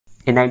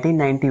In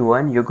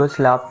 1991,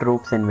 Yugoslav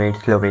troops invade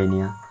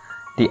Slovenia.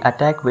 The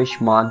attack, which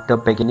marked the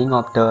beginning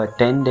of the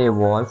 10-day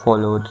war,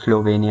 followed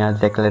Slovenia's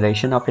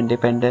declaration of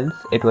independence.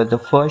 It was the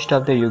first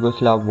of the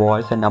Yugoslav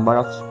Wars, a number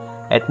of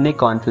ethnic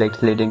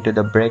conflicts leading to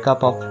the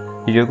breakup of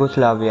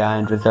Yugoslavia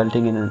and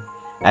resulting in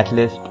at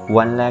least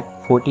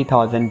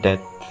 140,000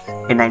 deaths.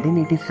 In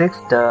 1986,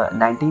 the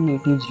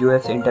 1980s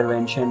US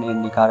intervention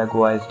in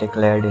Nicaragua is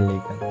declared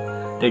illegal.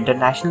 The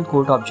International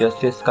Court of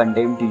Justice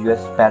condemned the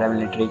US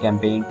paramilitary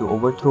campaign to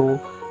overthrow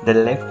the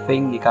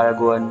left-wing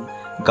Nicaraguan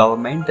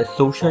government. The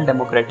social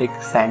democratic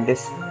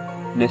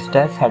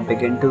Sandinistas had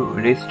begun to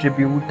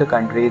redistribute the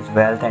country's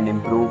wealth and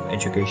improve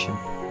education.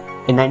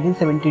 In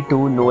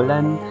 1972,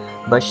 Nolan,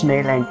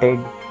 Bushnell and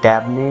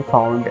Dabney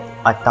found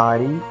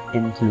Atari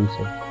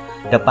inclusive.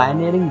 The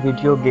pioneering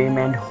video game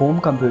and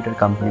home computer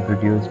company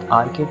produced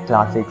arcade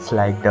classics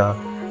like the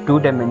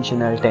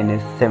two-dimensional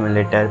tennis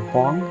simulator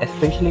Pong.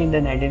 Especially in the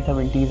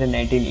 1970s and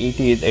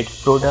 1980s,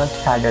 its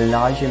products had a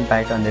large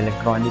impact on the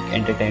electronic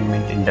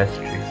entertainment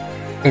industry.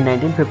 In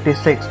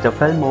 1956, the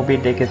film Moby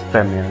Dick is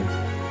premiered.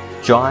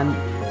 John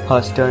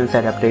Huston's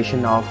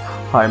adaptation of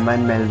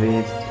Herman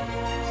Melville's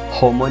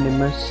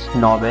homonymous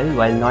novel,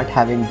 while not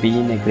having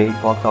been a great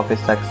box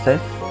office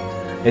success,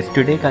 is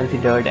today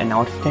considered an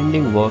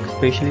outstanding work,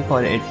 especially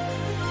for its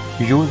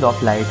use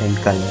of light and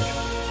color.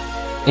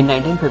 In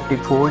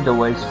 1954, the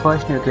world's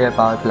first nuclear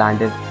power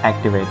plant is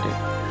activated.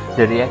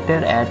 The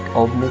reactor at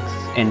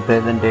Obninsk in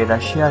present-day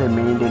Russia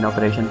remained in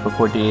operation for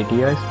 48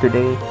 years.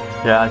 Today,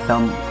 there are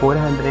some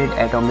 400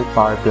 atomic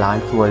power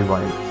plants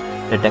worldwide.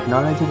 The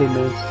technology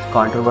remains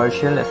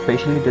controversial,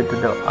 especially due to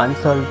the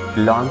unsolved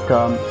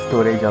long-term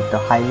storage of the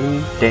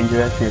highly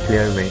dangerous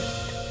nuclear waste.